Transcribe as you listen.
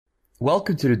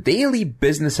Welcome to the Daily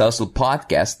Business Hustle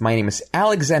podcast. My name is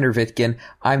Alexander Vitkin.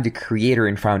 I'm the creator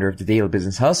and founder of the Daily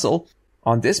Business Hustle.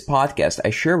 On this podcast,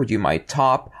 I share with you my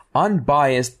top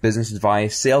unbiased business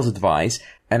advice, sales advice,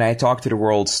 and I talk to the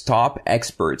world's top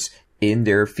experts in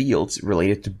their fields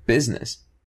related to business.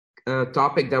 A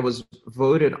topic that was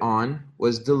voted on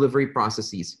was delivery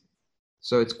processes.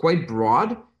 So it's quite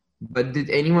broad, but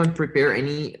did anyone prepare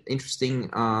any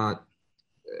interesting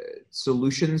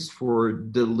solutions for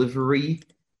delivery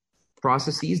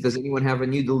processes? Does anyone have a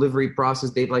new delivery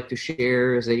process they'd like to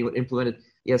share? Has anyone implemented?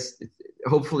 Yes,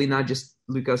 hopefully not just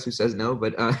Lucas who says no,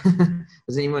 but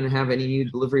does anyone have any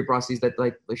new delivery processes that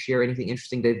like to share anything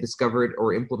interesting they've discovered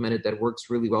or implemented that works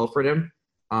really well for them?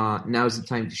 Now's the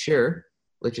time to share.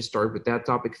 Let's just start with that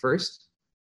topic first.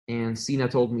 And Sina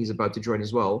told me he's about to join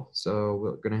as well. So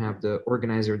we're going to have the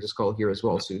organizer of this call here as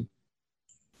well soon.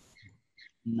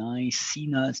 Nice,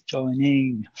 Sina's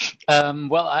joining.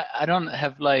 Well, I don't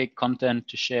have like content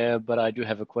to share, but I do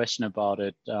have a question about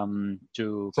it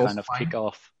to kind of kick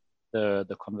off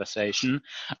the conversation.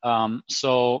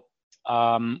 So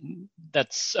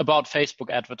that's about Facebook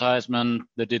advertisement,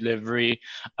 the delivery.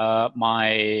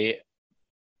 My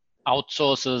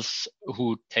outsourcers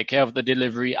who take care of the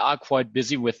delivery are quite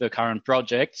busy with the current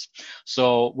projects.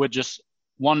 So we're just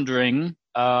wondering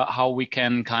how we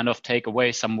can kind of take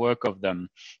away some work of them.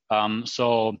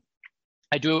 So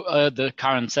I do, the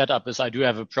current setup is I do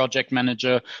have a project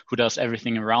manager who does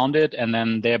everything around it, and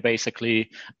then they're basically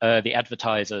the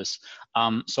advertisers.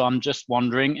 So I'm just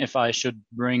wondering if I should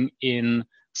bring in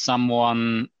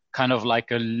someone kind of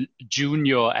like a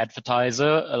junior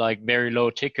advertiser, like very low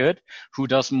ticket, who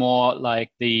does more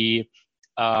like the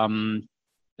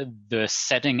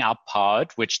setting up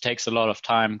part, which takes a lot of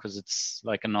time because it's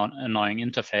like an annoying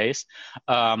interface,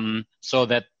 so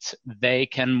that they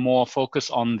can more focus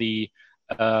on the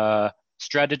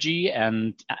strategy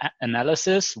and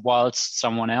analysis, whilst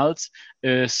someone else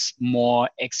is more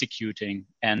executing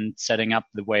and setting up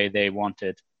the way they want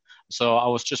it. So I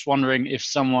was just wondering if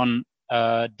someone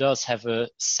does have a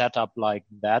setup like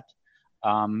that,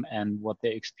 and what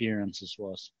their experiences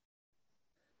was.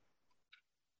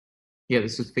 Yeah,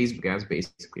 this is Facebook ads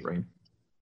basically, right?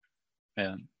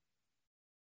 Yeah.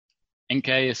 In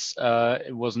case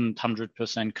it wasn't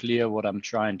 100% clear what I'm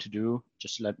trying to do,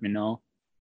 just let me know.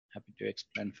 Happy to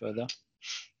explain further.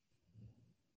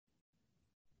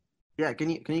 Yeah, can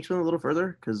you explain a little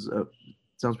further? Because it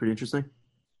sounds pretty interesting.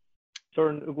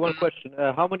 Soren, one question: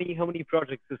 how many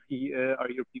projects are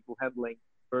your people handling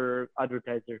per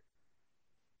advertiser?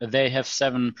 They have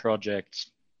 7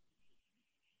 projects.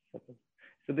 Okay.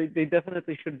 So they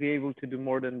definitely should be able to do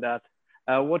more than that.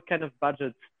 What kind of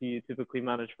budgets do you typically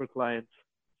manage for clients?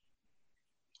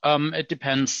 It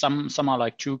depends. Some are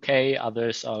like 2K,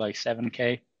 others are like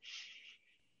 7K.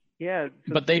 Yeah,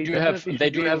 so but they do have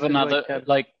another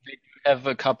they do have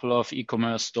a couple of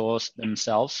e-commerce stores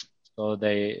themselves, so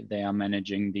they are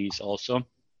managing these also.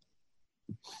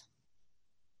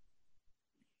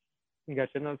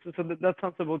 Gotcha. No, so that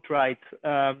sounds about right.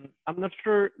 I'm not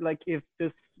sure like if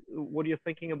this what you're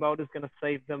thinking about is going to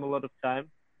save them a lot of time,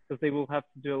 because they will have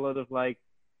to do a lot of like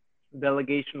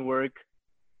delegation work.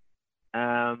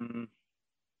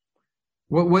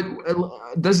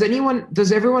 What does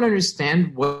everyone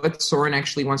understand what Soren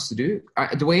actually wants to do?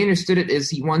 The way I understood it is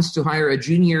he wants to hire a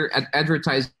junior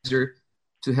advertiser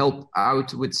to help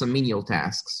out with some menial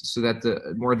tasks so that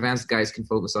the more advanced guys can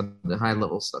focus on the high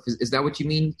level stuff. Is that what you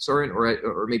mean, Soren?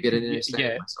 Or maybe I didn't understand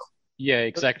it myself. Yeah,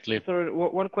 exactly. So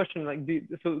one question, like, do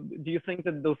you think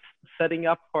that the setting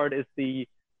up part is the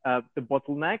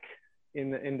bottleneck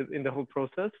in the whole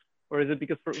process? Or is it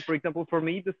because, for example, for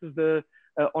me, this is the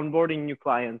onboarding new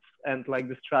clients and like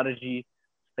the strategy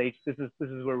stage. This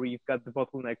is where we've got the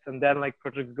bottlenecks, and then like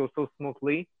projects go so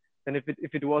smoothly. And if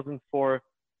it wasn't for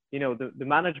the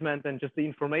management and just the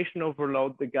information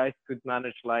overload, the guys could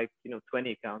manage like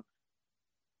 20 accounts.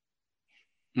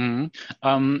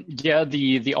 Yeah,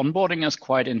 the onboarding is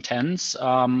quite intense,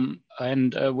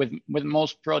 and with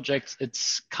most projects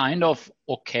it's kind of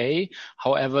okay.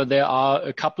 However, there are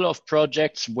a couple of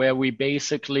projects where we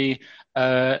basically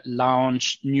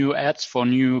launch new ads for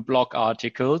new blog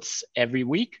articles every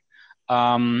week,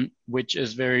 which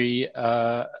is very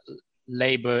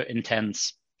labor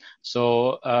intense.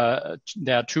 So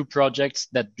there are 2 projects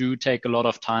that do take a lot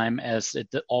of time, as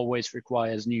it always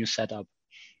requires new setup.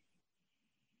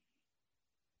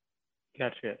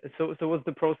 Gotcha. So what's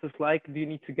the process like? Do you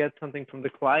need to get something from the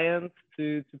client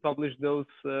to publish those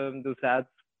ads?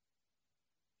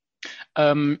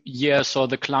 Yeah, so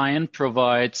the client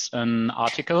provides an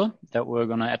article that we're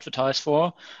going to advertise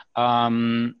for.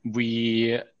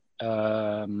 We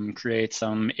create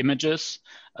some images.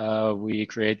 We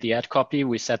create the ad copy.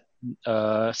 We set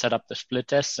up the split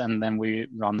tests, and then we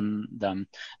run them.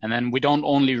 And then we don't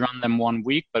only run them 1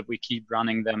 week, but we keep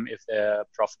running them if they're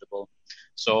profitable.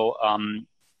 So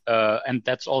and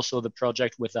that's also the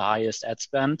project with the highest ad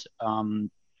spend. And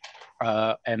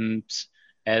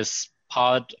as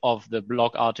part of the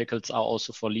blog articles are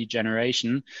also for lead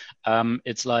generation,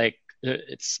 it's like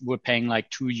we're paying like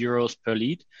 €2 per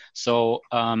lead. So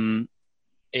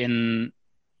in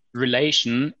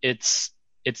relation, it's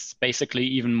basically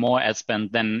even more ad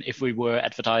spend than if we were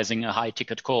advertising a high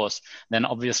ticket course. Then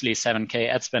obviously 7K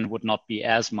ad spend would not be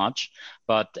as much,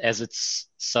 but as it's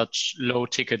such low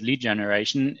ticket lead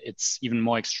generation, it's even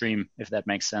more extreme, if that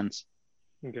makes sense.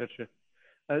 Gotcha.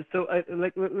 So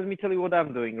let me tell you what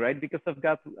I'm doing, right? Because I've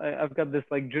got this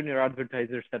like junior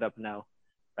advertiser set up now,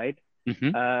 right?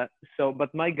 Mm-hmm.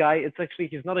 But my guy,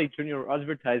 he's not a junior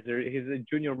advertiser, he's a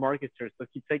junior marketer. So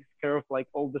he takes care of like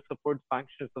all the support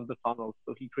functions of the funnel.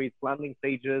 So he creates landing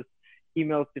pages,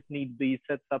 emails if need be,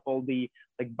 sets up all the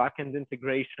like backend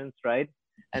integrations, right?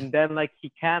 And then like he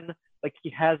has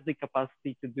the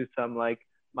capacity to do some like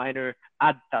minor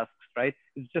ad tasks, right?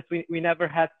 It's just we never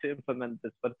had to implement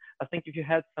this. But I think if you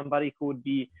had somebody who would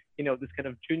be, this kind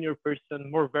of junior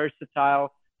person, more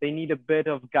versatile, they need a bit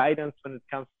of guidance when it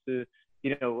comes to,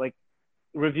 like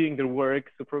reviewing their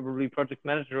work. So probably project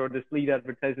manager or this lead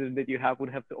advertiser that you have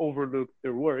would have to overlook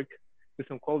their work, do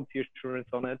some quality assurance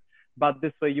on it. But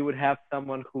this way you would have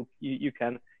someone who you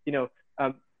can,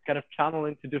 kind of channel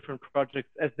into different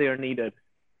projects as they are needed,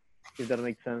 if that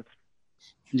makes sense.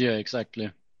 Yeah,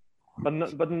 exactly. But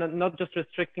not just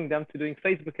restricting them to doing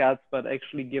Facebook ads, but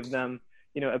actually give them,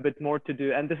 a bit more to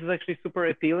do. And this is actually super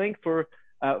appealing for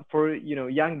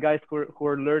young guys who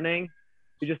are learning.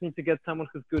 You just need to get someone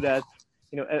who's good at,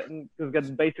 who's got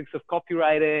the basics of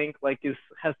copywriting, like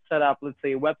has set up, let's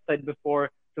say, a website before,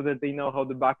 so that they know how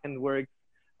the backend works.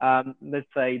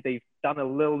 Let's say they've done a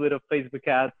little bit of Facebook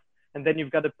ads, and then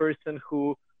you've got a person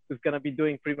who's going to be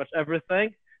doing pretty much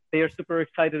everything. They are super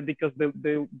excited because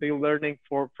they're learning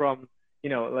from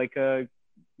like a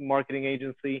marketing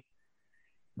agency,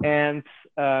 and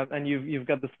you've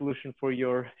got the solution for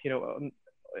your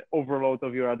overload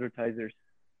of your advertisers.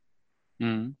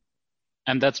 Mm.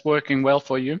 And that's working well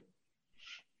for you?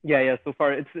 Yeah. So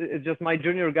far, it's just my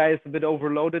junior guy is a bit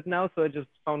overloaded now, so I just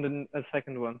found a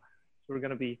second one. So we're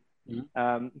gonna be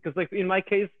because like in my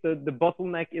case, the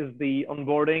bottleneck is the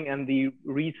onboarding and the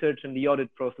research and the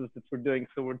audit process that we're doing.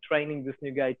 So we're training this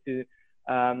new guy to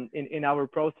in our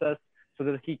process so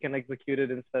that he can execute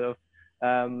it instead of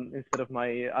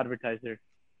my advertiser.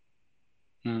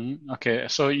 Okay,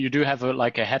 so you do have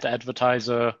a head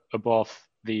advertiser above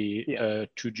the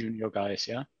two junior guys,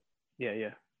 yeah?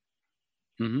 Yeah.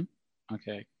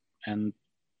 Okay, and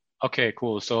okay,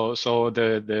 cool. So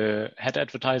the head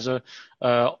advertiser,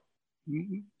 it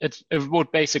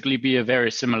would basically be a very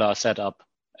similar setup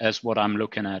as what I'm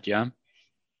looking at, yeah?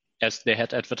 As the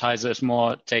head advertiser is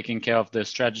more taking care of the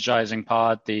strategizing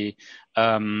part, the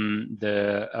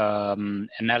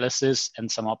analysis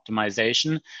and some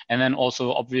optimization, and then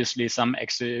also obviously some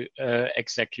executing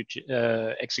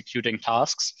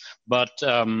tasks. But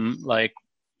like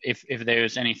if there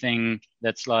is anything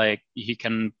that's like he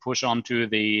can push onto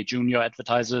the junior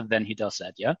advertiser, then he does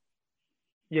that, yeah?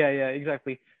 Yeah,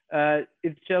 exactly.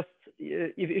 It's just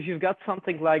if you've got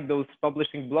something like those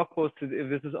publishing blog posts, if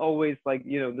this is always like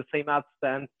the same ad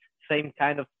spend, same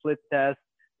kind of split test,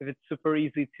 if it's super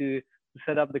easy to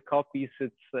set up the copies,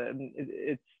 it's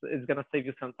gonna save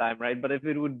you some time, right? But if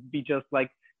it would be just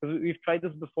like, because we've tried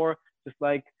this before, just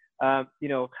like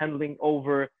handling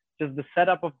over just the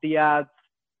setup of the ads,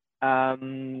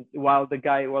 while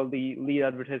the lead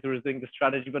advertiser is doing the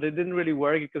strategy, but it didn't really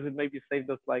work because it maybe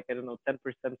saved us like, I don't know, 10%,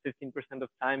 15% of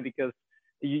time, because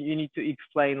you need to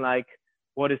explain like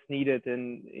what is needed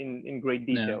in great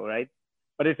detail, right?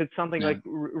 But if it's something like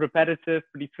repetitive,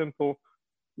 pretty simple,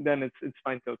 then it's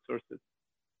fine to outsource it.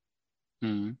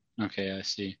 Okay, I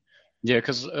see. Yeah,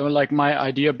 because like my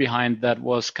idea behind that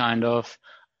was kind of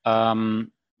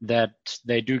that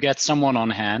they do get someone on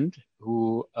hand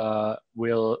who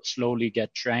will slowly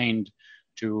get trained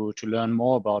to learn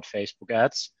more about Facebook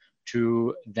ads,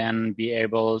 to then be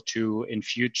able to in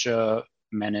future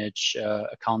manage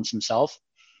accounts himself.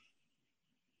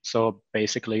 So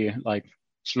basically like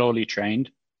slowly trained.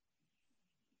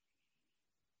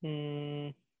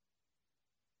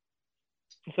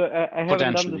 So I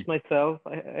haven't done this myself.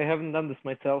 I haven't done this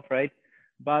myself, right?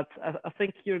 But I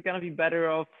think you're gonna be better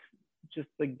off just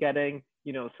like getting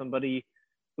somebody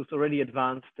who's already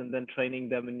advanced and then training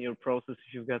them in your process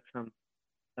if you've got some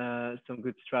some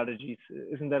good strategies,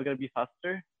 isn't that going to be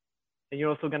faster? And you're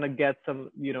also going to get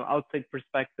some, outside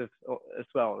perspective as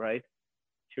well, right?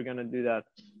 If you're going to do that.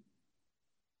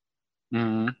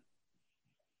 Mm-hmm.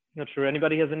 Not sure.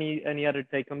 Anybody has any other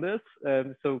take on this?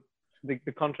 So the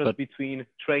contrast between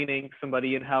training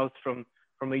somebody in-house from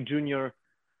a junior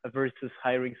versus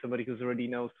hiring somebody who's already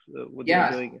knows what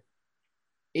they're doing.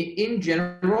 In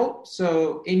general,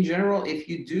 if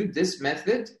you do this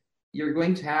method, you're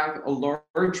going to have a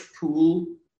large pool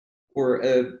or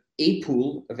a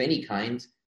pool of any kind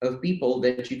of people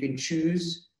that you can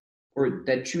choose or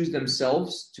that choose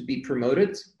themselves to be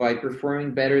promoted by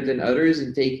performing better than others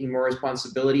and taking more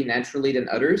responsibility naturally than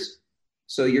others.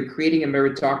 So you're creating a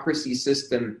meritocracy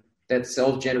system that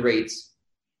self-generates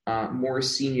more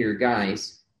senior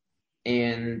guys.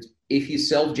 And if you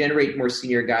self-generate more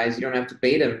senior guys, you don't have to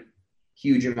pay them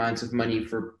huge amounts of money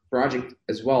for project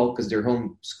as well because they're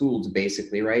homeschooled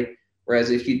basically, right?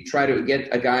 Whereas if you try to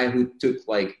get a guy who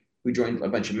joined a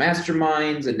bunch of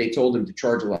masterminds and they told him to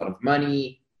charge a lot of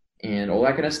money and all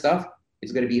that kind of stuff,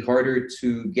 it's going to be harder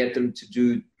to get them to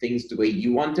do things the way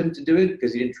you want them to do it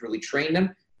because you didn't really train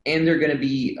them. And they're going to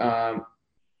be,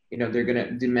 they're going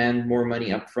to demand more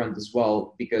money up front as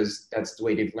well because that's the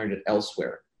way they've learned it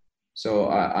elsewhere. So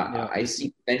I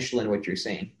see potential in what you're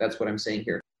saying. That's what I'm saying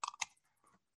here.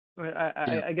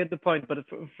 I get the point, but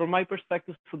from my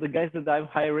perspective, so the guys that I'm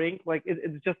hiring, like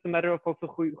it's just a matter of also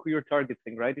who you're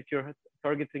targeting, right? If you're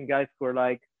targeting guys who are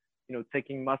like,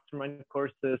 taking mastermind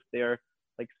courses, they're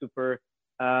like super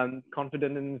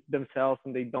confident in themselves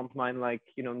and they don't mind like,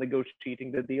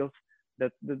 negotiating the deals,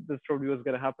 that's probably what's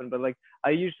going to happen. But like I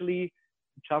usually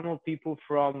channel people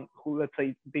from who, let's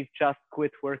say, they've just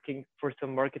quit working for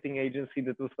some marketing agency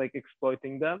that was like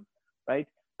exploiting them, right?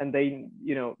 And they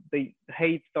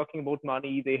hate talking about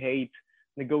money, they hate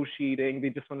negotiating, they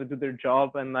just want to do their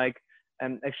job and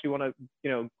actually want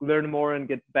to learn more and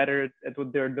get better at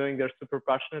what they're doing. They're super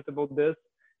passionate about this,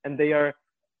 and they are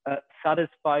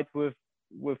satisfied with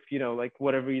like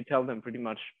whatever you tell them, pretty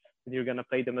much. And you're gonna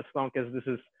pay them as long as this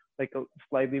is like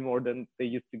slightly more than they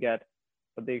used to get,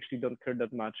 but they actually don't care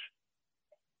that much.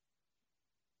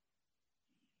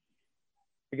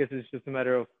 I guess it's just a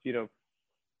matter of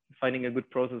finding a good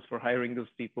process for hiring those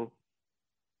people.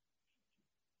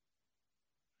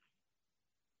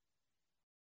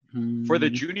 For the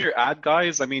junior ad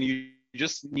guys, I mean, you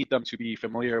just need them to be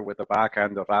familiar with the back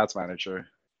end of Ads Manager,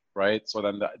 right? So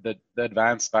then the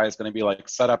advanced guy is going to be like,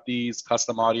 set up these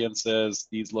custom audiences,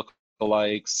 these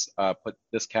lookalikes, put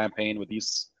this campaign with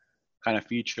these kind of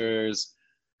features.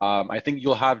 I think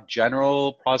you'll have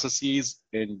general processes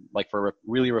in like for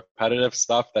really repetitive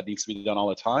stuff that needs to be done all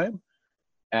the time.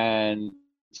 And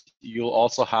you'll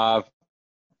also have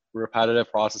repetitive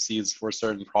processes for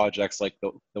certain projects like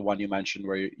the one you mentioned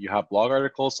where you have blog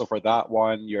articles. So for that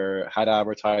one, your head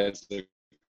advertiser,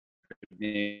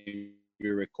 you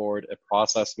record a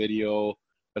process video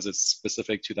because it's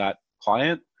specific to that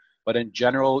client. But in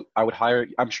general, I would hire,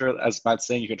 I'm sure as Matt's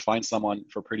saying, you could find someone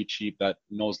for pretty cheap that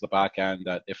knows the back end,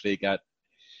 that if they get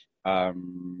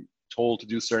told to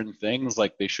do certain things,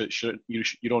 like they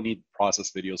you don't need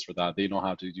process videos for that. They know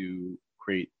how to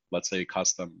create, let's say,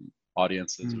 custom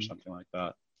audiences or something like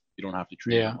that. You don't have to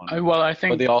train them on it. Well, I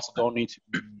think, but they also don't need to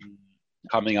be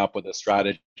coming up with a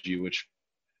strategy, which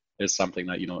is something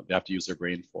that they have to use their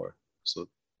brain for. So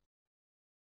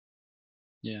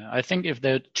yeah, I think if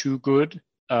they're too good,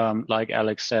 like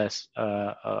Alex says,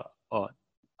 or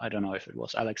I don't know if it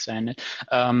was Alex saying it,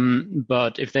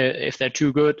 but if they're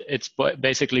too good, it's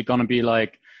basically going to be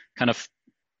like kind of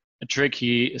a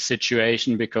tricky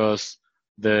situation because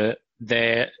they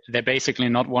basically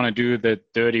not want to do the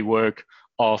dirty work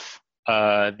of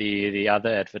the other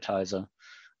advertiser.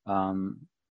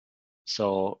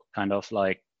 So kind of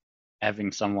like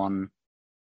having someone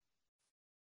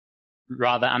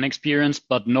rather unexperienced,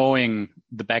 but knowing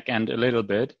the back end a little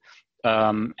bit,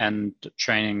 and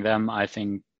training them, I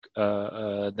think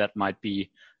that might be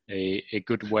a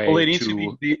good way they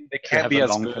can't be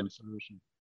as good. Solution.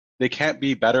 They can't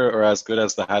be better or as good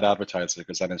as the head advertiser,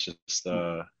 because then it's just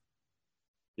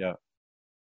yeah.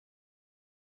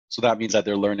 So that means that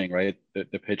they're learning, right?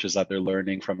 The pitch is that they're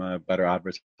learning from a better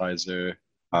advertiser.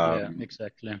 Yeah,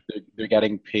 exactly. They're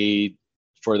getting paid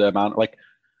for the amount, like,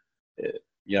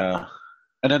 yeah.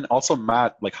 And then also,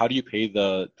 Matt, like, how do you pay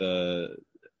the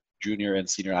junior and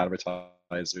senior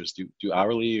advertisers? Do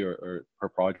hourly or per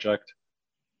project?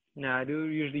 No, I do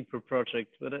usually per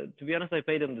project, but to be honest, I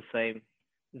pay them the same.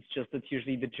 It's just that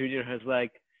usually the junior has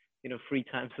 3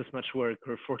 times as much work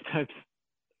or 4 times,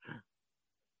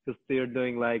 because they're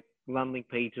doing like landing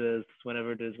pages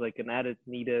whenever there's like an edit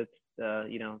needed.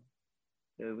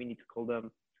 we need to call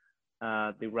them.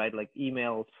 They write like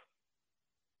emails,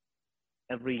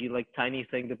 every like tiny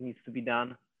thing that needs to be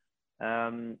done.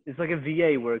 It's like a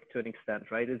VA work to an extent,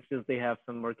 right? It's just they have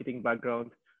some marketing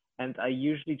background, and I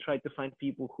usually try to find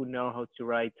people who know how to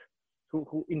write,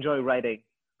 who enjoy writing,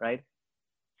 right?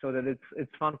 So that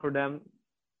it's fun for them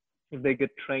if they get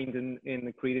trained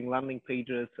in creating landing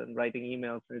pages and writing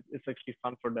emails. It's actually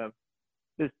fun for them.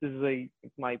 This is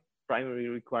my primary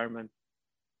requirement.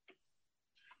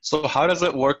 So how does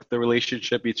it work, the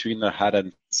relationship between the head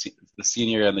and the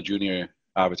senior and the junior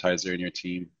advertiser in your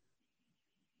team?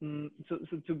 So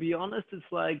to be honest, it's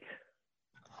like,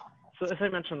 so as I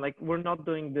mentioned, like we're not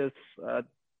doing this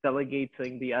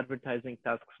delegating the advertising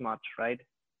tasks much, right?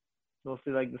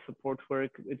 Mostly like the support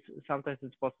work. Sometimes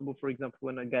it's possible, for example,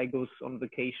 when a guy goes on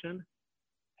vacation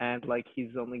and like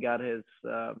he's only got his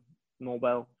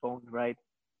mobile phone, right?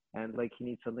 And like he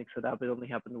needs something set up. It only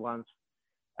happened once.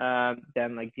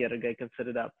 Then like the other guy can set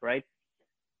it up, right?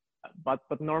 But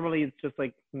normally it's just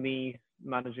like me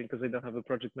managing, because I don't have a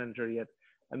project manager yet.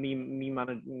 Me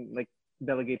managing, like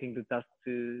delegating the task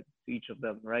to each of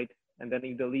them, right? And then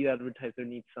if the lead advertiser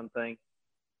needs something,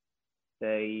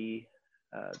 they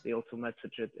also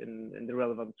message it in the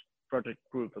relevant project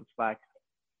group on Slack,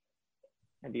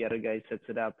 and the other guy sets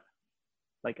it up,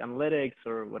 like analytics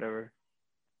or whatever.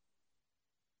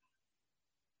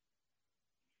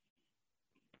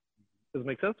 Does it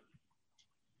make sense?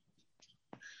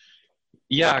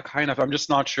 Yeah, kind of. I'm just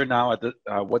not sure now.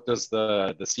 What does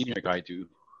the senior guy do?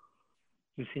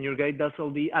 The senior guy does all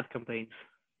the ad campaigns,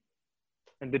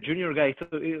 and the junior guy. So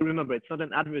remember, it's not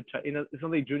an it's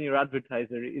not a junior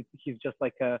advertiser. He's just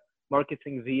like a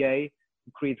marketing VA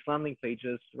who creates landing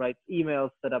pages, writes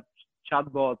emails, set up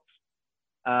chatbots.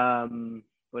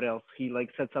 What else? He like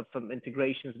sets up some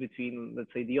integrations between,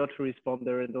 let's say, the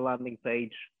autoresponder and the landing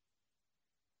page.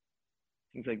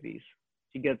 Things like these.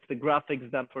 He gets the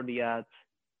graphics done for the ads.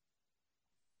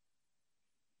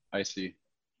 I see.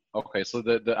 Okay, so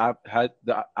the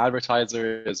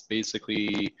advertiser is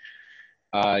basically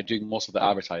doing most of the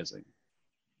advertising,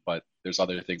 but there's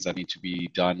other things that need to be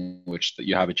done, which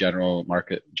you have a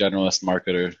generalist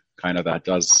marketer kind of that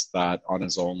does that on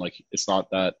his own. Like it's not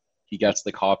that he gets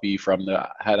the copy from the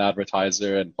head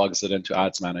advertiser and plugs it into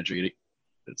Ads Manager. He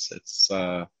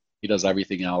does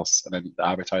everything else, and then the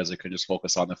advertiser can just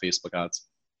focus on the Facebook ads.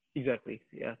 Exactly.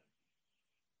 Yeah.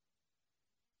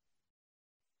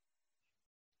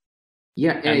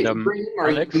 Yeah, And, Ibrahim,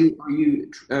 Alex? are you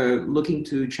looking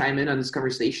to chime in on this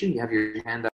conversation? You have your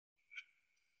hand up.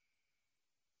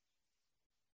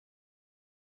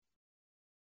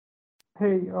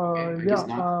 Hey, I guess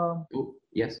not. Oh,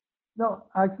 yes. no,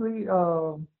 actually,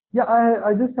 yeah,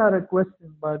 I just had a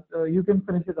question, but you can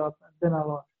finish it up and then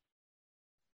I'll ask.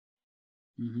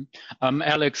 Mm-hmm.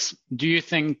 Alex, do you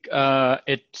think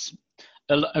it's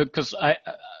because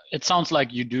it sounds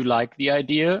like you do like the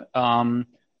idea.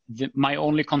 My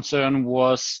only concern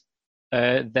was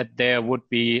that there would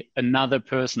be another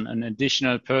person, an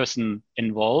additional person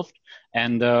involved,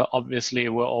 and obviously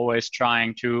we're always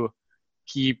trying to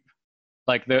keep,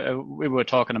 like we were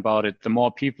talking about it, the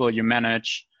more people you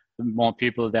manage, the more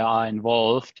people there are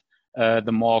involved,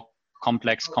 the more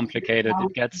complicated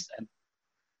it gets.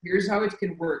 Here's how it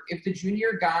can work. If the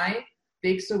junior guy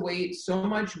takes away so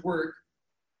much work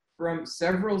from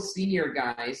several senior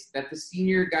guys that the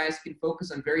senior guys can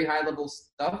focus on very high level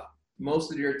stuff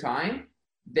most of their time,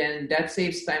 then that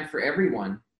saves time for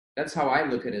everyone. That's how I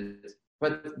look at it.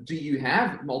 But do you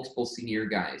have multiple senior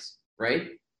guys, right?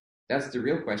 That's the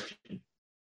real question.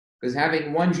 Because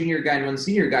having one junior guy and one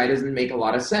senior guy doesn't make a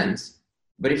lot of sense.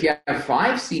 But if you have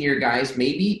 5 senior guys,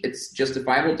 maybe it's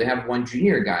justifiable to have one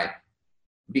junior guy,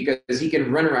 because he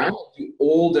can run around and do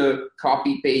all the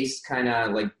copy paste kind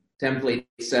of like template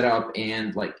setup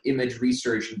and like image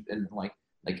research and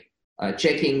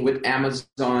checking with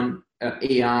Amazon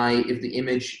AI if the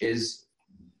image is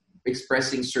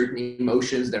expressing certain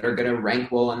emotions that are going to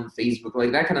rank well on Facebook,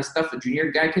 like that kind of stuff a junior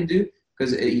guy can do,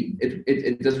 because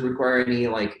it doesn't require any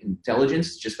like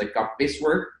intelligence, just like copy paste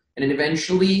work. And then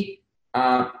eventually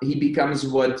he becomes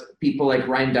what people like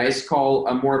Ryan Dice call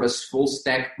more of a full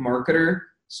stack marketer.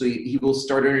 So he will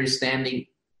start understanding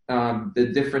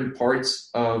the different parts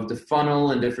of the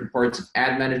funnel and different parts of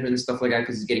ad management and stuff like that,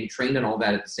 because he's getting trained on all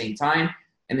that at the same time.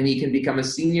 And then he can become a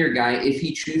senior guy if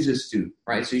he chooses to,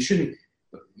 right? So you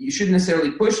shouldn't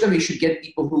necessarily push them. You should get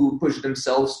people who push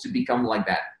themselves to become like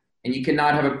that. And you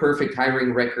cannot have a perfect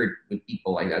hiring record with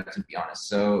people like that, to be honest.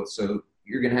 So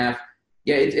you're gonna have,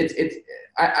 yeah.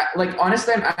 I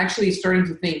honestly, I'm actually starting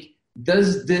to think,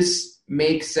 does this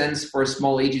make sense for a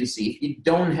small agency? If you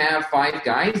don't have 5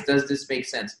 guys, does this make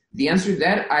sense? The answer to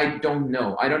that, I don't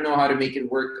know. I don't know how to make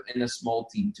it work in a small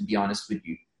team, to be honest with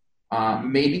you.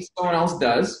 Maybe someone else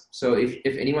does. So if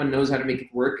anyone knows how to make it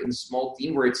work in a small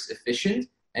team where it's efficient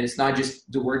and it's not just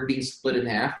the work being split in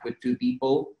half with 2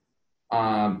 people,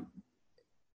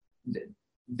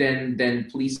 then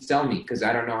please tell me, because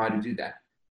I don't know how to do that.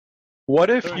 What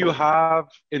if you have,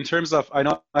 in terms of, I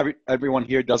know everyone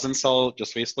here doesn't sell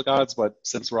just Facebook ads, but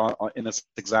since we're in this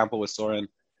example with Soren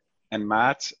and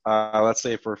Matt, let's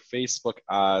say for Facebook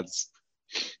ads,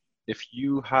 if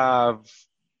you have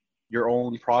your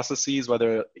own processes,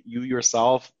 whether you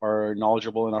yourself are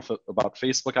knowledgeable enough about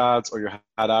Facebook ads or your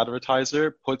ad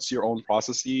advertiser puts your own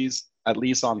processes, at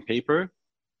least on paper,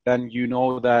 then you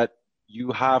know that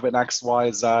you have an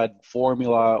XYZ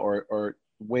formula or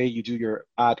way you do your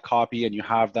ad copy, and you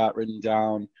have that written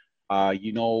down.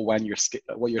 You know when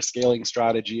what your scaling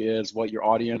strategy is, what your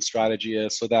audience strategy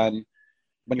is. So then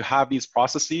when you have these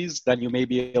processes, then you may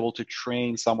be able to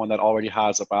train someone that already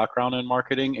has a background in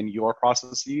marketing in your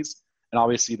processes. And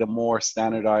obviously, the more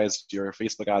standardized your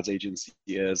Facebook ads agency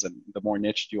is and the more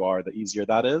niched you are, the easier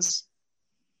that is.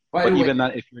 But even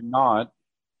that, if you're not,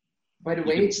 by the you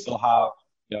way, can still have,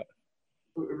 yeah.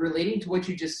 Relating to what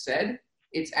you just said,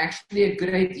 it's actually a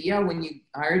good idea when you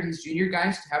hire these junior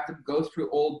guys to have them go through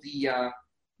all the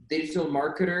Digital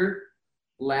Marketer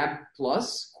Lab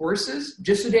Plus courses,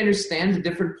 just so they understand the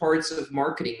different parts of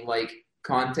marketing, like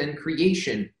content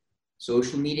creation,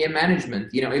 social media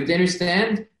management. You know, if they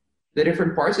understand the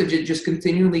different parts, if you just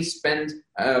continually spend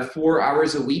 4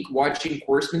 hours a week watching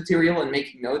course material and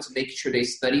making notes and making sure they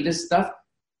study this stuff,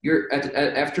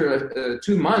 after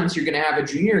 2 months, you're going to have a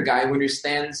junior guy who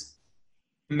understands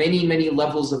many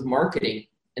levels of marketing,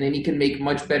 and then he can make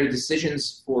much better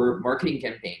decisions for marketing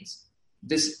campaigns.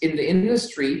 This, in the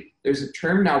industry, there's a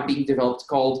term now being developed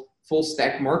called full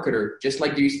stack marketer. Just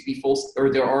like there used to be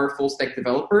there are full stack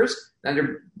developers, now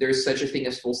there's such a thing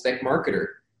as full stack marketer.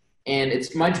 And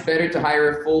it's much better to hire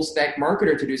a full stack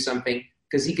marketer to do something,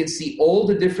 because he can see all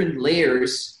the different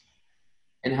layers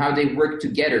and how they work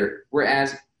together.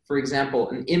 Whereas, for example,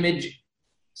 an image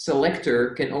selector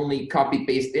can only copy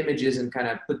paste images and kind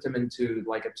of put them into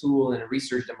like a tool and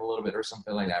research them a little bit or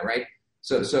something like that, right?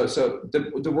 So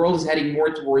the world is heading more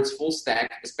towards full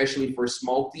stack, especially for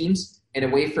small teams, and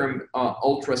away from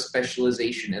ultra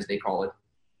specialization, as they call it.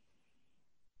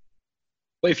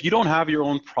 But if you don't have your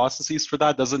own processes for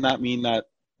that, doesn't that mean that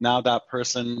now that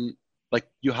person, like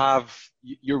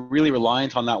you're really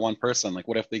reliant on that one person? Like,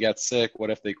 what if they get sick? What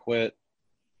if they quit?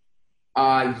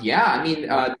 Yeah, I mean,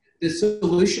 the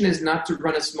solution is not to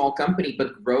run a small company,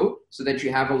 but grow so that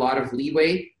you have a lot of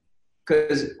leeway.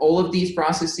 Because all of these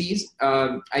processes,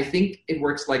 I think it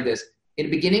works like this. In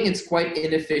the beginning, it's quite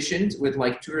inefficient with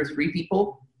like 2 or 3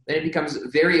 people. Then it becomes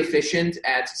very efficient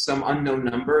at some unknown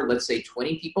number, let's say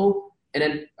 20 people. And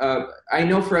then I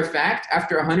know for a fact,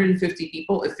 after 150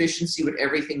 people, efficiency with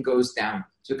everything goes down.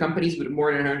 So companies with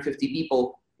more than 150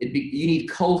 people, you need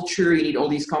culture, you need all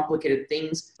these complicated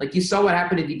things. Like you saw what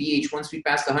happened in DBH. Once we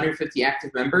passed 150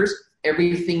 active members,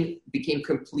 everything became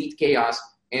complete chaos,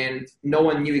 and no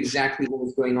one knew exactly what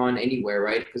was going on anywhere,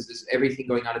 right? Because there's everything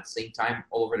going on at the same time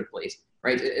all over the place,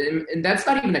 right? And that's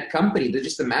not even a company. They're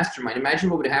just a mastermind. Imagine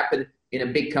what would happen in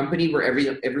a big company where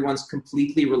everyone's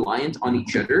completely reliant on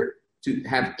each other to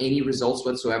have any results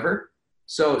whatsoever.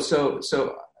 So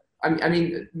I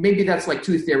mean, maybe that's like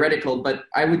too theoretical, but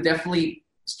I would definitely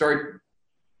start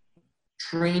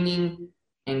training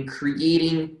and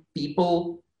creating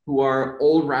people who are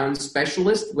all-round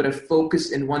specialists with a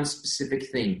focus in one specific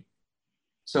thing.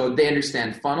 So they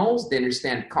understand funnels, they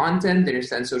understand content, they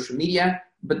understand social media,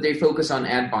 but they focus on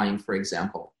ad buying, for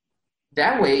example.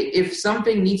 That way, if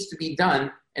something needs to be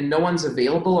done and no one's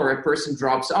available or a person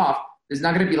drops off, there's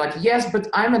not going to be like, yes, but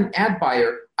I'm an ad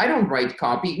buyer. I don't write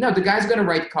copy. No, the guy's going to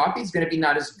write copy. He's going to be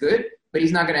not as good, but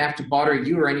he's not going to have to bother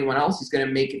you or anyone else. He's going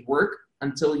to make it work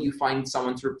until you find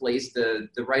someone to replace the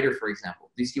writer, for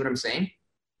example. Do you see what I'm saying?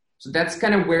 So that's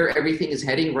kind of where everything is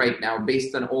heading right now,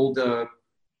 based on all the,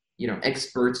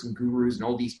 experts and gurus and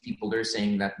all these people. They're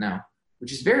saying that now,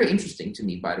 which is very interesting to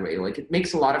me, by the way. Like, it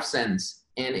makes a lot of sense.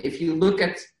 And if you look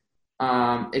at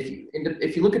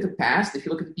if you look at the past, if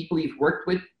you look at the people you've worked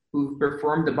with who've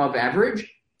performed above average,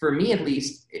 for me at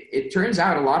least, it turns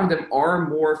out a lot of them are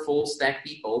more full stack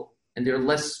people and they're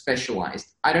less specialized.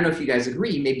 I don't know if you guys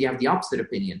agree. Maybe you have the opposite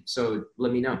opinion. So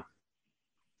let me know.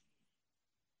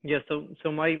 Yeah,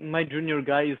 so my junior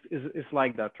guy is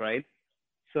like that, right?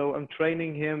 So I'm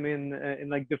training him in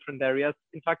like different areas.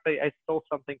 In fact, I stole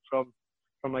something from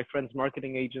my friend's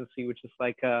marketing agency, which is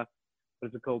like what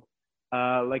is it called?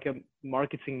 like a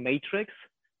marketing matrix,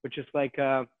 which is like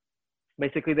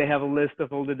basically they have a list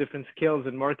of all the different skills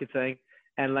in marketing,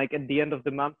 and like at the end of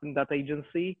the month in that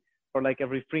agency, or like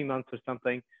every 3 months or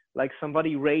something, like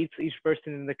somebody rates each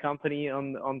person in the company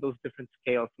on those different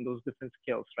scales and those different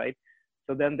skills, right?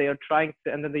 So then they are trying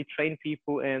to, and then they train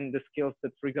people in the skills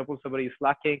that, for example, somebody is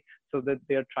lacking, so that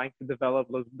they are trying to develop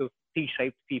those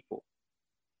T-shaped people,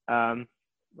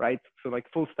 right? So like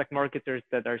full stack marketers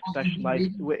that are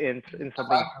specialized in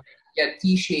something. Yeah,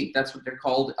 T-shaped. That's what they're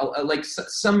called. Like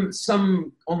some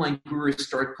online gurus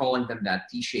start calling them that,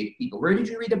 T-shaped people. Where did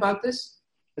you read about this?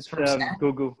 It's from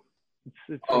Google.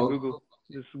 It's from Google.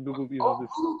 This Google uses this.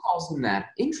 Google calls them that.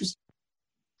 Interesting.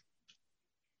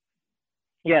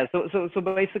 Yeah, so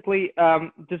basically,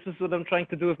 this is what I'm trying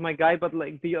to do with my guy, but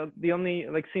like the only,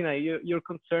 like, Sina, you're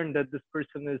concerned that this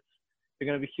person is, you're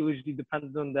gonna be hugely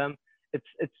dependent on them.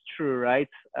 It's true, right?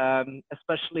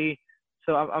 Especially,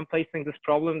 so I'm facing this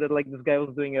problem that like this guy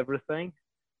was doing everything,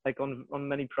 like on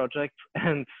many projects,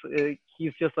 and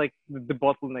he's just like the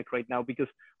bottleneck right now, because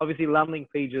obviously landing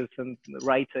pages and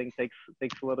writing takes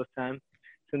a lot of time.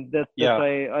 So that's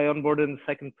why I onboarded a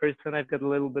second person. I've got a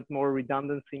little bit more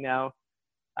redundancy now.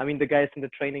 I mean, the guys in the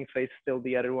training phase still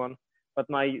the other one, but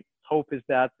my hope is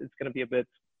that it's going to be a bit,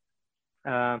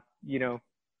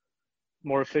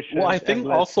 more efficient. Well, I think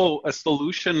also a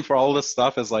solution for all this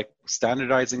stuff is like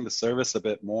standardizing the service a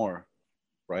bit more,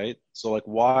 right? So like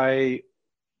why,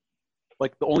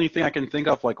 like the only thing I can think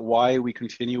of, like why we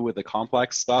continue with the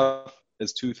complex stuff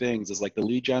is two things: is like the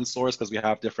lead gen source, because we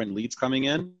have different leads coming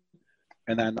in,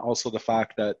 and then also the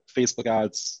fact that Facebook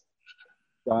ads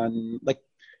done, like,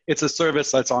 it's a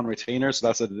service that's on retainer, so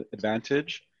that's an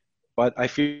advantage. But I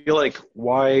feel like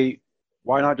why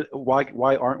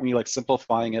aren't we like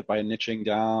simplifying it by niching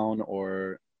down?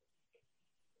 Or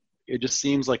it just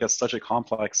seems like it's such a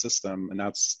complex system, and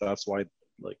that's why,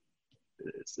 like,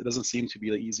 it doesn't seem to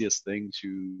be the easiest thing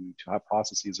to have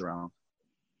processes around.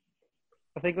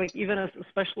 I think like even as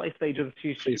specialized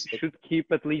agencies should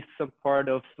keep at least some part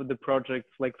of the project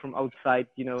like from outside,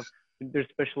 their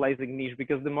specializing niche,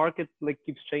 because the market like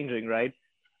keeps changing, right?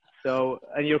 So,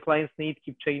 and your clients' needs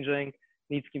keeps changing,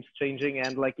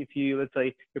 and like if you, let's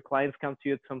say your clients come to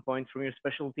you at some point from your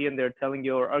specialty and they're telling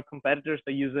you our competitors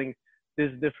are using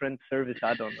this different service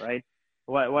add-on, right?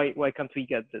 Why can't we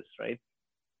get this, right?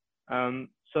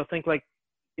 So I think like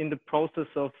in the process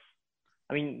of,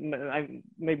 I mean,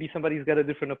 maybe somebody's got a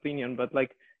different opinion, but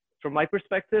like from my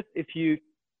perspective, if you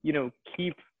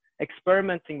keep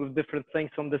experimenting with different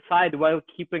things on the side while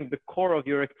keeping the core of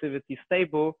your activity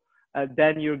stable,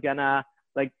 then you're gonna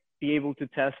like be able to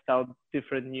test out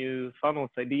different new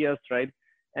funnels ideas, right?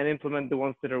 And implement the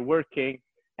ones that are working,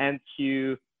 and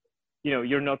you're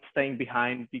not staying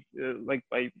behind like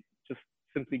by just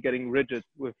simply getting rigid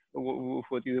with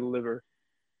what you deliver.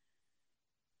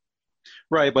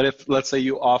 Right, but if, let's say,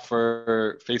 you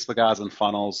offer Facebook ads and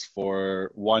funnels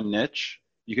for one niche,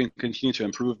 you can continue to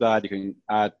improve that. You can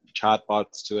add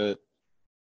chatbots to it.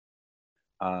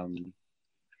 I'm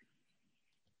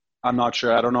not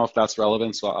sure. I don't know if that's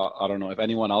relevant, so I don't know. If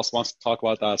anyone else wants to talk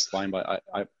about that, that's fine. But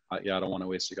I don't want to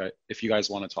waste you guys. If you guys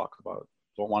don't want to talk about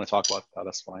that,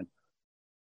 that's fine.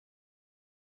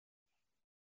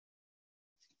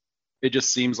 It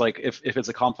just seems like if it's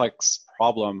a complex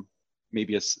problem,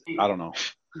 maybe I don't know.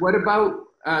 What about,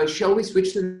 shall we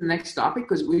switch to the next topic?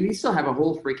 Because we still have a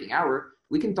whole freaking hour.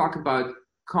 We can talk about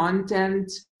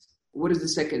content. What is the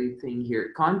second thing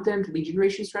here? Content lead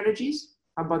generation strategies?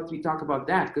 How about we talk about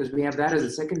that? Because we have that as the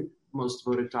second most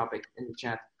voted topic in the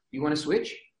chat. You want to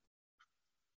switch?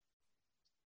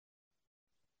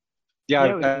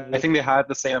 Yeah, I think they had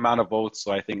the same amount of votes,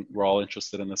 so I think we're all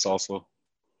interested in this also.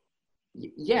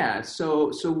 Yeah,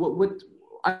 so what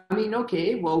I mean,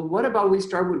 okay, well, what about we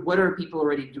start with what are people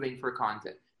already doing for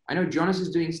content? I know Jonas is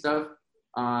doing stuff.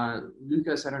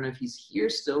 Lucas, I don't know if he's here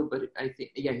still, but I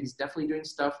think, yeah, he's definitely doing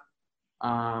stuff.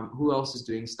 Who else is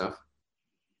doing stuff?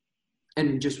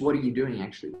 And just what are you doing,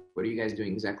 actually? What are you guys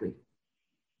doing exactly?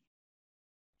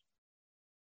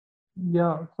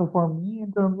 Yeah, so for me,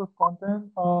 in terms of content,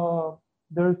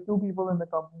 there's two people in the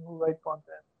company who write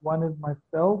content. One is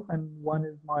myself and one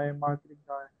is my marketing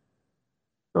guy.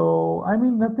 So, I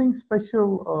mean, nothing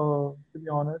special, to be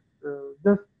honest.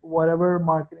 Just whatever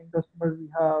marketing customers we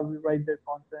have, we write their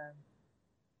content.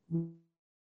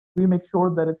 We make sure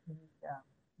that it's unique, and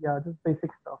yeah, just basic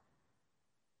stuff.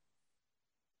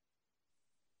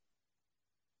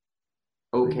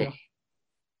 Okay.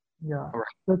 Yeah, All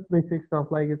right. just basic stuff.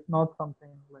 Like it's not something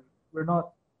like we're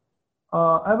not.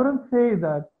 I wouldn't say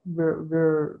that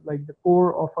we're like the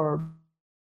core of our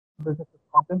business is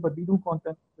content, but we do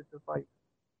content which is like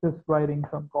just writing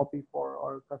some copy for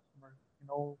our customers,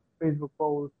 Facebook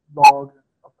posts, blogs, and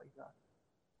stuff like that.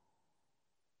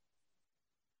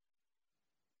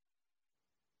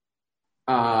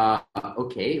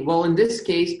 Okay. Well, in this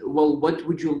case, what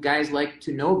would you guys like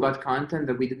to know about content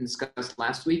that we didn't discuss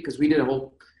last week? Because we did a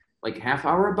whole half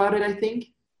hour about it, I think.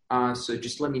 So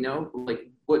just let me know,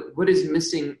 what is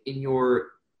missing in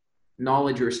your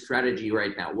knowledge or strategy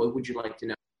right now? What would you like to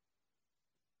know?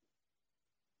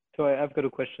 So I've got a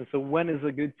question. So when is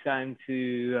a good time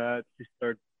to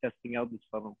start testing out this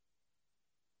funnel?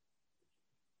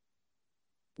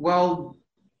 Well,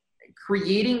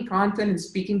 creating content and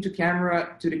speaking to the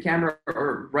camera,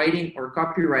 or writing or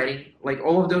copywriting,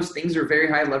 all of those things are very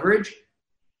high leverage.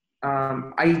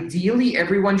 Ideally,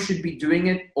 everyone should be doing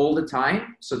it all the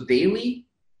time, so daily,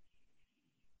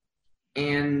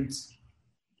 and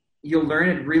you'll learn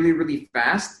it really, really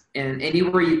fast. And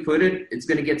anywhere you put it, it's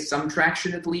going to get some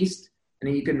traction at least, and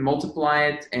then you can multiply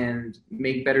it and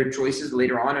make better choices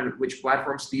later on which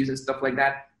platforms to use and stuff like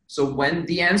that. So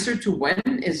the answer to when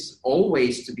is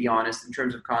always, to be honest, in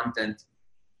terms of content.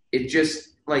 It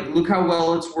just, look how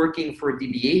well it's working for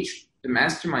DBH, the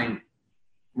mastermind.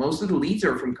 Most of the leads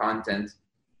are from content.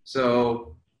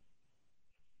 So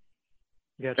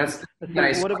yeah, that's the thing that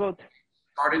I started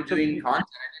doing content.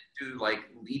 I didn't do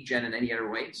lead gen in any other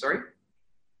way. Sorry?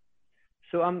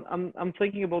 So I'm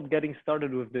thinking about getting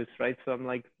started with this, right? So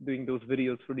I'm doing those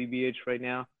videos for DBH right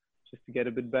now, just to get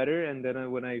a bit better, and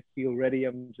then when I feel ready,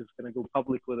 I'm just gonna go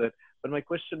public with it. But my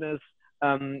question is,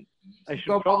 I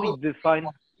should probably define.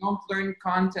 Don't learn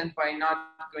content by not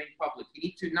going public. You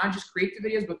need to not just create the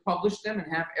videos, but publish them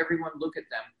and have everyone look at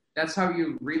them. That's how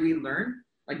you really learn.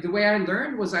 The way I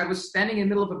learned was I was standing in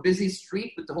the middle of a busy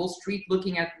street with the whole street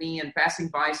looking at me and passing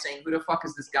by saying, who the fuck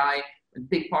is this guy? And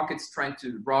pickpockets trying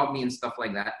to rob me and stuff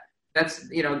like that. That's,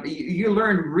 you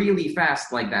learn really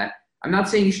fast like that. I'm not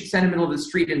saying you should stand in the middle of the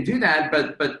street and do that,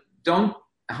 but don't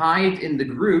hide in the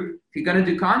group. If you're going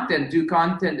to do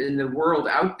content in the world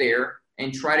out there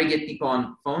and try to get people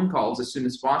on phone calls as soon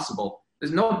as possible.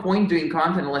 There's no point doing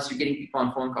content unless you're getting people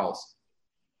on phone calls.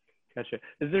 Gotcha.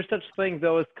 Is there such thing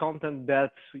though as content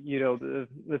that,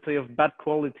 let's say of bad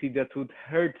quality that would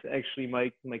hurt actually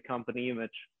my company image?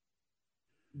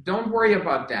 Don't worry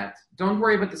about that. Don't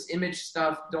worry about this image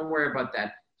stuff. Don't worry about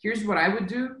that. Here's what I would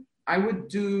do. I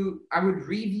would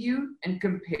review and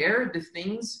compare the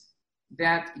things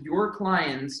that your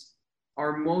clients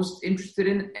are most interested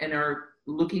in and are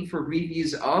looking for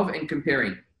reviews of and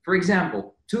comparing. For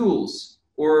example, tools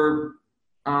or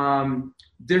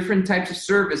different types of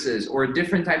services or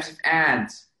different types of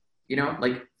ads,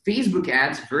 Facebook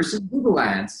ads versus Google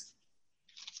ads.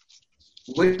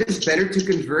 What is better to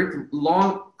convert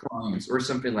law clients or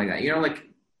something like that?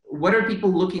 What are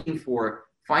people looking for?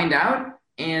 Find out.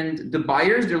 And the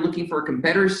buyers, they're looking for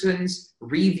comparisons,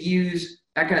 reviews,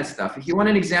 that kind of stuff. If you want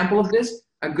an example of this,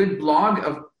 a good blog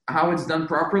of how it's done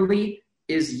properly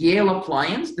is Yale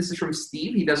Appliance. This is from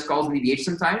Steve. He does calls in DBH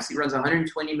sometimes. He runs a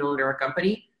 $120 million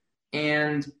company.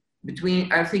 And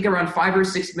I think around 5 or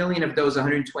 6 million of those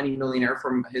 120 million are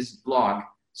from his blog.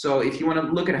 So if you want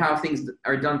to look at how things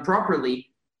are done properly,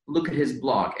 look at his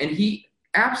blog. And he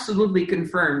absolutely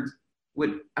confirmed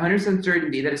with 100%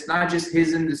 certainty that it's not just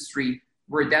his industry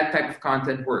where that type of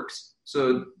content works.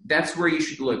 So that's where you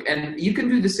should look. And you can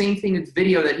do the same thing with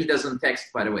video that he does on text,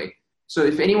 by the way. So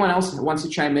if anyone else wants to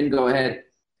chime in, go ahead.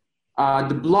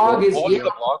 The blog is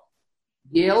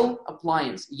Yale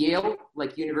Appliance. Yale,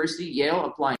 like university, Yale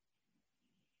Appliance.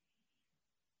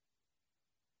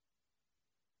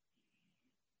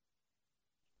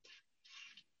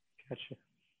 Gotcha.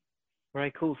 All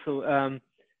right, cool. So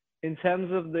in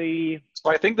terms of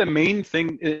So I think the main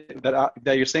thing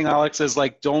that you're saying, Alex, is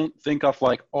don't think of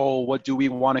what do we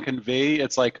want to convey?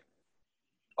 It's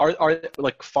are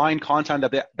find content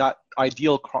that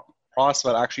ideal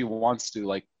prospect actually wants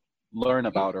to learn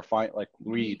about or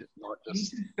read, not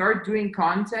just. You need to start doing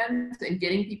content and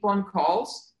getting people on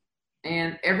calls,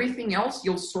 and everything else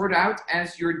you'll sort out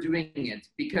as you're doing it,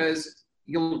 because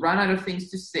you'll run out of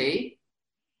things to say.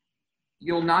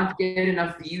 You'll not get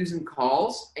enough views and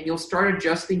calls, and you'll start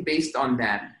adjusting based on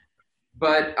that.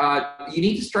 But you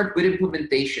need to start with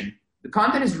implementation. The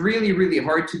content is really, really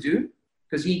hard to do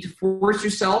because you need to force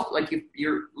yourself. If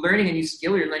you're learning a new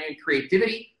skill, you're learning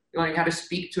creativity, you're learning how to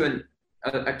speak to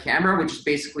a camera, which is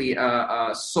basically a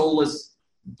soulless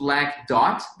black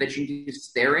dot that you need to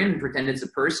stare in and pretend it's a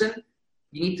person.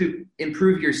 You need to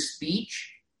improve your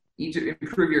speech. You need to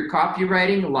improve your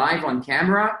copywriting live on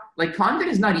camera. Content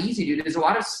is not easy, dude. There's a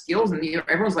lot of skills, and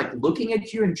everyone's looking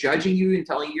at you and judging you and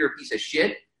telling you you're a piece of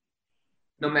shit.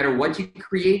 no matter what you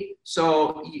create.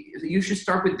 So you should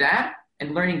start with that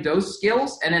and learning those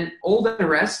skills, and then all the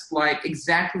rest, like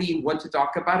exactly what to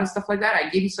talk about and stuff like that. I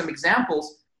gave you some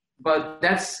examples, but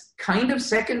that's kind of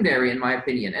secondary in my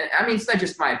opinion. And I mean, it's not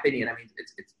just my opinion. I mean,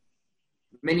 it's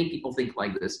many people think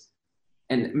like this.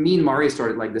 And me and Mario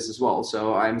started like this as well,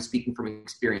 so I'm speaking from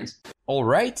experience. All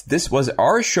right, this was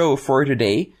our show for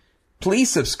today.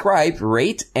 Please subscribe,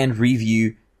 rate, and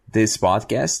review this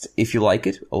podcast if you like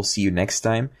it. I'll see you next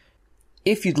time.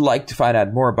 If you'd like to find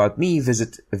out more about me,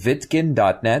 visit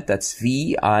vitkin.net. That's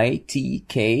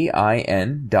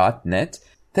VITKIN.net.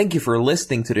 Thank you for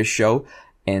listening to the show,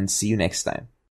 and see you next time.